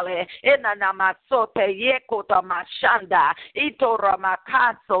belly. In the namasote yekota mashanda, itora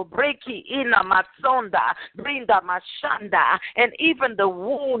makaso, breki ina masonda, brinda mashanda, and even the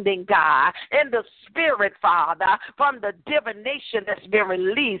wounding, God, in the spirit, Father, from the divination that's been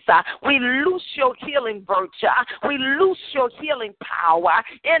released. We loose your healing virtue. We loose your healing power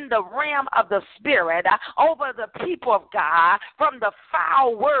in the realm of the spirit over of the people of God from the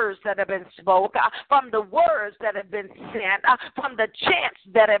foul words that have been spoken, from the words that have been sent, from the chants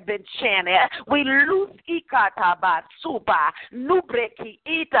that have been chanted. We loose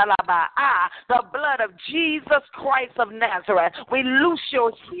the blood of Jesus Christ of Nazareth. We loose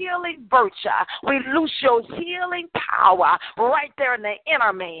your healing virtue. We loose your healing power right there in the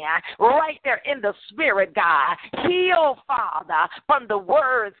inner man, right there in the spirit, God. Heal, Father, from the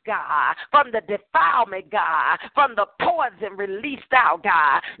words, God, from the defilement, God, from the poison released out,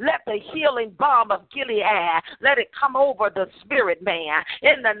 God. Let the healing balm of Gilead, let it come over the spirit, man.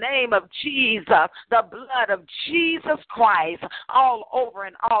 In the name of Jesus, the blood of Jesus Christ all over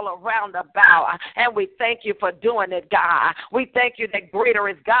and all around about. And we thank you for doing it, God. We thank you that greater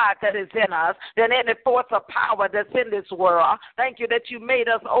is God that is in us than any force of power that's in this world. Thank you that you made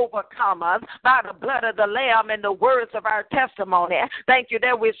us overcomers by the blood of the Lamb and the words of our testimony. Thank you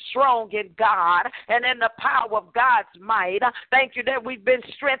that we're strong in God and in the power of God's might. Thank you that we've been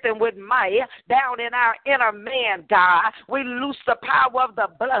strengthened with might down in our inner man, God. We loose the power of the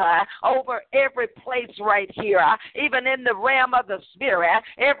blood over every place right here, even in the realm of the spirit,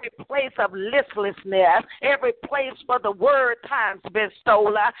 every place of listlessness, every place where the word time's been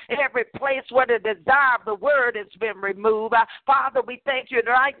stolen, every place where the desire of the word has been removed. Father, we thank you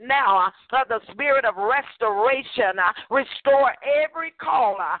right now for the spirit of restoration. Restore every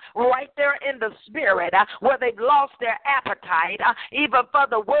caller right there in the spirit where they've lost their appetite, even for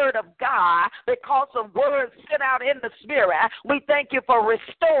the word of God, because of words sent out in the spirit. We thank you for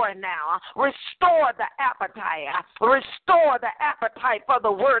restoring now. Restore the appetite. Restore the appetite for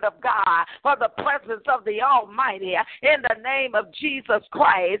the word of God, for the presence of the Almighty, in the name of Jesus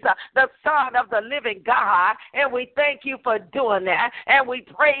Christ, the Son of the living God. And we thank you for doing that. And we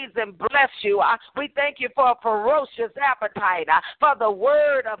praise and bless you. We thank you for a ferocious appetite for the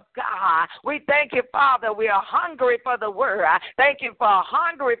word of God. We thank you, Father. We are hungry for the word. Thank you for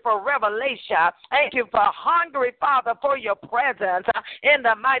hungry for revelation. Thank you for hungry, Father, for your presence in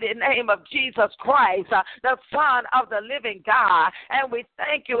the mighty name of Jesus Christ, the Son of the living God. And we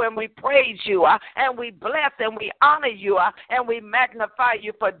thank you and we praise you and we bless and we honor you and we magnify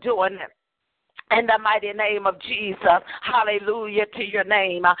you for doing it. In the mighty name of Jesus, hallelujah to your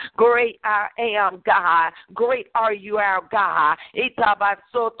name. Great I am, God. Great are you, our God.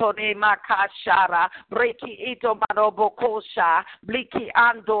 Itabasoto de makashara, breki ito marobokosha, bliki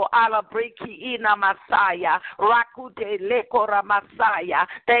ando ala breki ina masaya, rakute lekora masaya.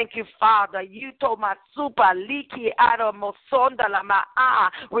 Thank you, Father. Yuto masupa liki ara mosonda la maa.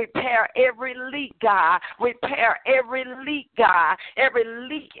 Repair every leak, God. Repair every leak, God. Every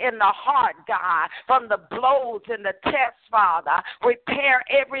leak in the heart, God. From the blows and the tests, Father. Repair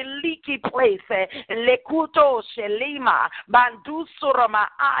every leaky place. Lekuto shelima, bandusurama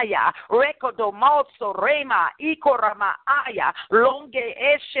aya, rekodo malso rema, ikorama aya, longe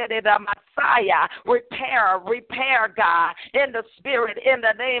eshere da Messiah. Repair, God, in the spirit, in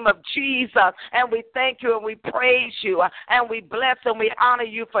the name of Jesus. And we thank you and we praise you and we bless and we honor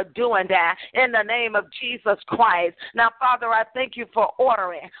you for doing that in the name of Jesus Christ. Now, Father, I thank you for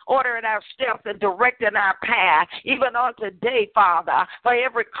ordering our steps and directing our path, even on today, Father, for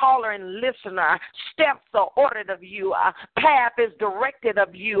every caller and listener. Steps are ordered of you. Path is directed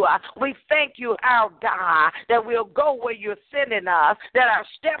of you. We thank you, our God, that we'll go where you're sending us, that our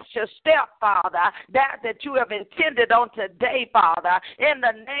steps shall step, Father, that you have intended on today, Father, in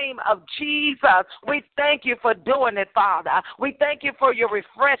the name of Jesus. We thank you for doing it, Father. We thank you for your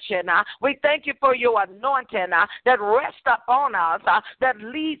refreshing. We thank you for your anointing that rests upon us, that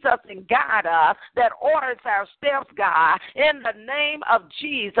leads us and guides us, that orders our steps, God, in the name of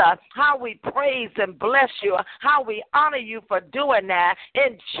Jesus. How we praise and bless you, how we honor you for doing that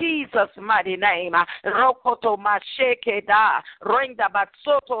in Jesus' mighty name.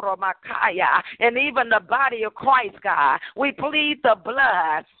 And even the body of Christ, God, we plead the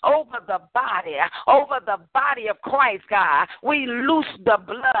blood over the body of Christ, God. We loose the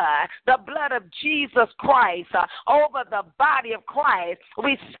blood of Jesus Christ over the body of Christ.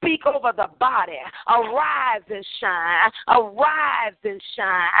 We speak over the body. Arise and shine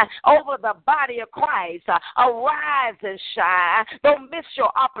over the body of Christ. Arise and shine. Don't miss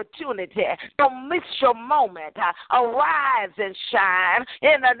your opportunity. Don't miss your moment. Arise and shine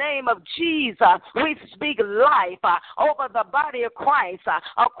in the name of Jesus. We speak life over the body of Christ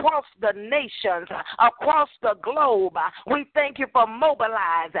across the nations, across the globe. We thank you for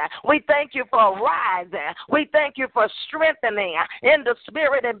mobilizing. We thank you for rising. We thank you for strengthening in the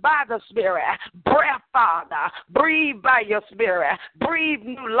spirit and by the spirit. Spirit. Breath, Father. Breathe by your Spirit. Breathe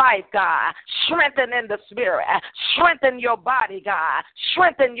new life, God. Strengthen in the Spirit. Strengthen your body, God.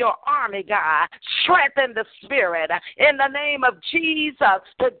 Strengthen your army, God. Strengthen the Spirit in the name of Jesus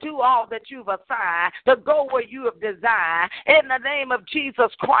to do all that you've assigned, to go where you have designed. In the name of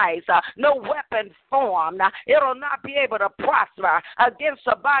Jesus Christ, no weapon formed. It'll not be able to prosper against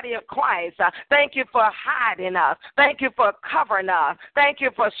the body of Christ. Thank you for hiding us. Thank you for covering us. Thank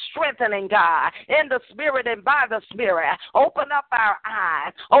you for strengthening, God, in the Spirit and by the Spirit. Open up our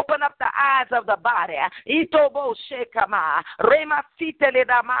eyes. Open up the eyes of the body.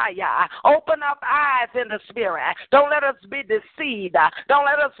 Open up eyes in the Spirit. Don't let us be deceived. Don't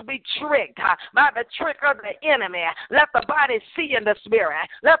let us be tricked by the trick of the enemy. Let the body see in the Spirit.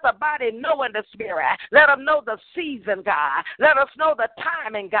 Let the body know in the Spirit. Let them know the season, God. Let us know the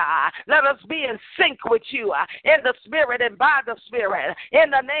timing, God. Let us be in sync with you in the Spirit and by the Spirit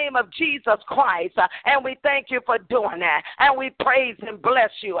in the name of Jesus Christ. And we thank you for doing that. And we praise and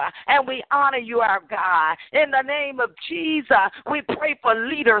bless you. And we honor you, our God. In the name of Jesus, we pray for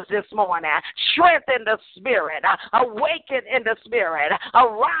leaders this morning. Strengthen the Spirit. Awaken in the Spirit.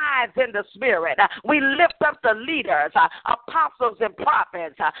 Arise in the Spirit. We lift up the leaders, apostles and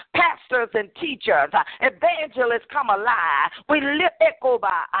prophets, pastors and teachers, evangelists come alive. We lift Ekoba,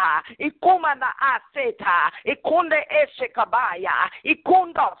 Ikumana Aseta, Ikunde Eshekabaya,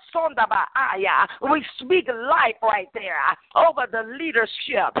 Ikunda Sondabaaya. We speak life right there over the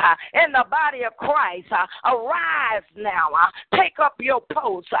leadership in the body of Christ. Arise now. Take up your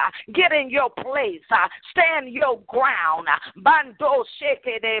post. Get in your place. Stand your ground. Bando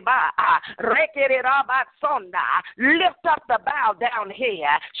Shekedeba, Rekeraba Sonda. Lift up the bow down here.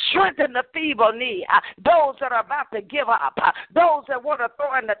 Strengthen the feeble knee. Those that are about to give up. Those that want to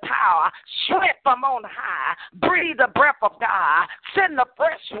throw in the towel. Strength from on high. Breathe the breath of God. Send the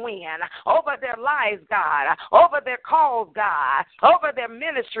fresh wind over their lives, God. Over their calls, God. Over their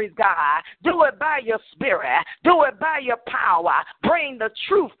ministries, God. Do it by your Spirit. Do it by your power. Bring the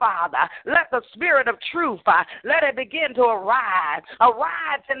truth, Father. Let the Spirit of truth, let it begin to arise.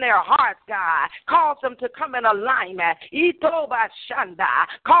 Arise in their hearts, God. Cause them to come in alignment. Itoba Shanda.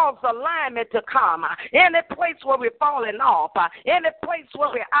 Cause alignment to come. Any place where we're falling off. Any place where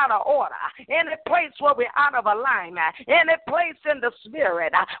we're out of order. Any place where we're out of alignment. Any place in the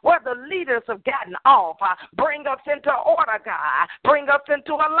Spirit where the leaders have gotten off. Bring us into order, God. Bring us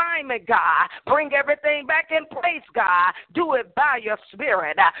into alignment, God. Bring everything back in place, God. Do it by your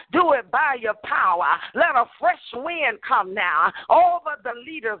Spirit. Do it by your power. Let a fresh wind come now over the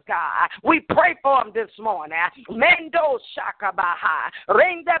leaders, God. We pray for them this morning. Mendo Shakabaha,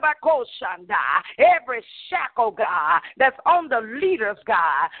 Rendebako Shanda. Every shackle, God, that's on the leaders,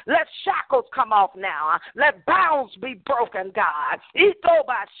 God. Let shackles come off now. Let bounds be broken, God.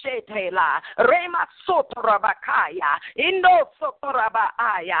 Itoba Shetela, Rema Sotorabakaya, Indo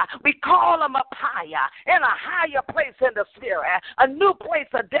Sotorabaaya. We call them up higher, in a higher place in the Spirit, a new place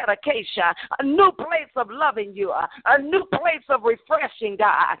of dedication, a new place of loving you, a new place of refreshing,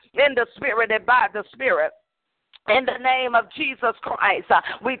 God, in the Spirit and by the Spirit. In the name of Jesus Christ,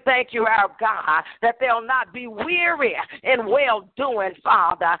 we thank you, our God, that they'll not be weary in well-doing,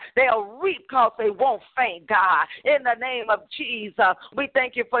 Father. They'll reap because they won't faint, God. In the name of Jesus, we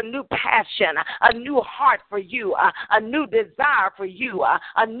thank you for new passion, a new heart for you, a new desire for you,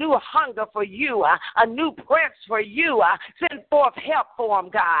 a new hunger for you, a new press for you. Send forth help for them,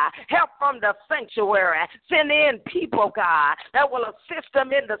 God. Help from the sanctuary. Send in people, God, that will assist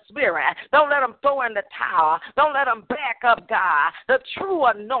them in the Spirit. Don't let them throw in the towel. Don't let them back up, God. The true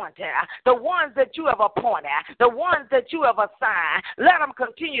anointing, the ones that you have appointed, the ones that you have assigned, let them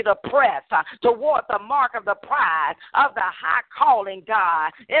continue to press toward the mark of the prize of the high calling,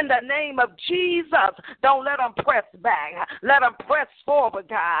 God. In the name of Jesus, don't let them press back. Let them press forward,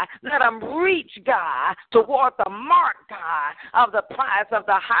 God. Let them reach, God, toward the mark, God, of the prize of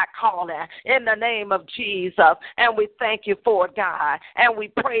the high calling in the name of Jesus. And we thank you for it, God. And we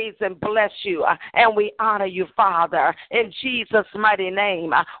praise and bless you. And we honor you, Father, in Jesus' mighty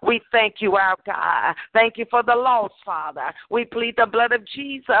name. We thank you, our God. Thank you for the lost, Father. We plead the blood of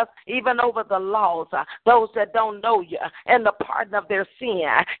Jesus even over the lost, those that don't know you, and the pardon of their sin.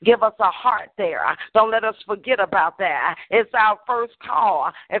 Give us a heart there. Don't let us forget about that. It's our first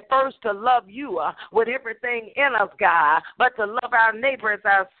call. At first to love you with everything in us, God, but to love our neighbor as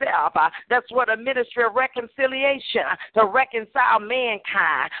ourselves. That's what a ministry of reconciliation, to reconcile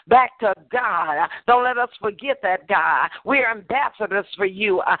mankind back to God. Don't let us forget forget that, God. We're ambassadors for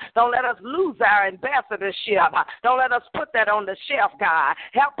you. Don't let us lose our ambassadorship. Don't let us put that on the shelf, God.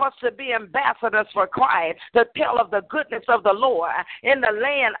 Help us to be ambassadors for Christ, to tell of the goodness of the Lord in the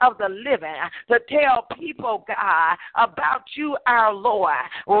land of the living, to tell people, God, about you, our Lord,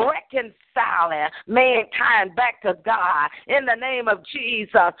 reconciling mankind back to God. In the name of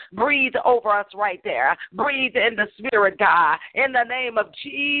Jesus, breathe over us right there. Breathe in the Spirit, God. In the name of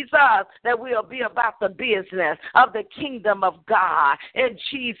Jesus, that we'll be about the business of the kingdom of God. In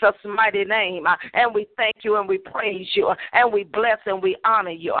Jesus' mighty name. And we thank you and we praise you and we bless and we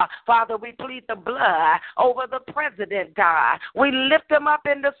honor you. Father, we plead the blood over the president, God. We lift him up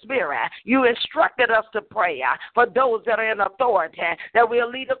in the Spirit. You instructed us to pray for those that are in authority, that we'll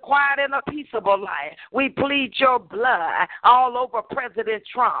lead a quiet and a peaceable life. We plead your blood all over President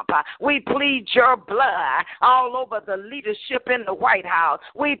Trump. We plead your blood all over the leadership in the White House.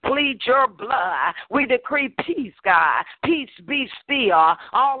 We plead your blood. We decree peace, God. Peace be still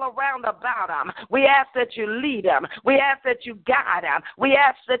all around about them. We ask that you lead them. We ask that you guide them. We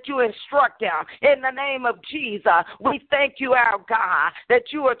ask that you instruct them. In the name of Jesus, we thank you, our God,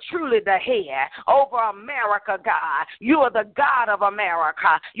 that you are truly the head over America, God. You are the God of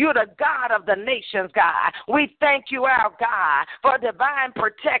America. You're the God of the nations, God. We thank you, our God, for divine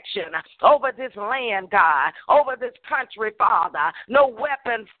protection over this land, God, over this country, Father. No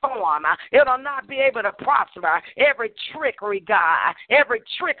weapon form. It'll not be able to prosper. Every trickery, God, every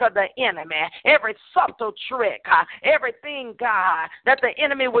trick of the enemy, every subtle trick, everything, God, that the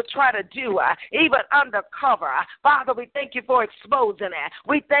enemy would try to do, even undercover. Father, we thank you for exposing it.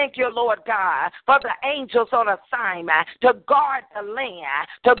 We thank you, Lord God, for the angels on assignment to guard the land,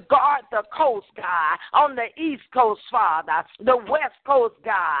 to guard the coast, God, on the east coast, Father, the west coast,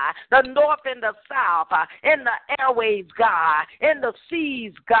 God, the north and the south, in the airways, God, in the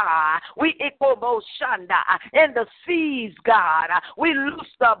seas, God. We Shanda, in the seas, God. We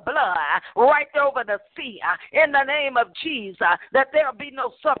loose the blood right over the sea in the name of Jesus, that there'll be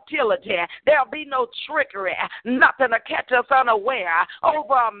no subtlety, there'll be no trickery, nothing to catch us unaware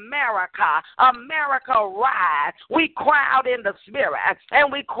over America. America, rise. We cry out in the Spirit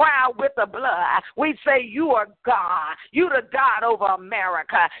and we cry out with the blood. We say, you are God. You're the God over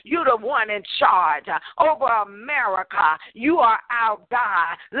America. You're the one in charge over America. You are our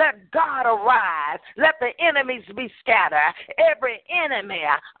God. Let God arise. Let the enemies be scattered. Every enemy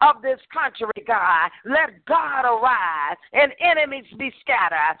of this country, God, let God arise and enemies be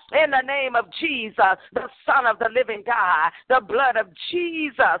scattered. In the name of Jesus, the Son of the living God, the blood of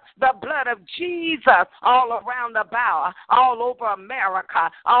Jesus, the blood of Jesus, all around about, all over America,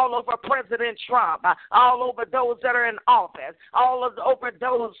 all over President Trump, all over those that are in office, all over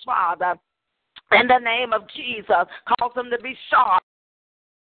those, Father, in the name of Jesus, cause them to be sharp.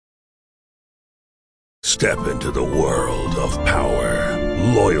 Step into the world of power,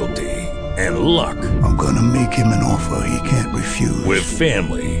 loyalty, and luck. I'm gonna make him an offer he can't refuse. With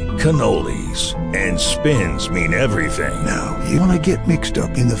family, cannolis, and spins mean everything. Now, you wanna get mixed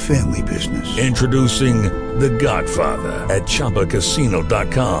up in the family business. Introducing The Godfather at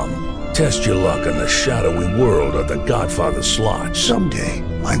ChumbaCasino.com. Test your luck in the shadowy world of The Godfather slot. Someday,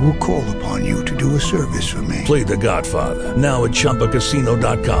 I will call upon you to do a service for me. Play The Godfather, now at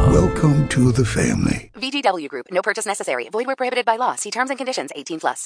ChumbaCasino.com. Welcome to the family. VGW Group. No purchase necessary. Void where prohibited by law. See terms and conditions. 18+.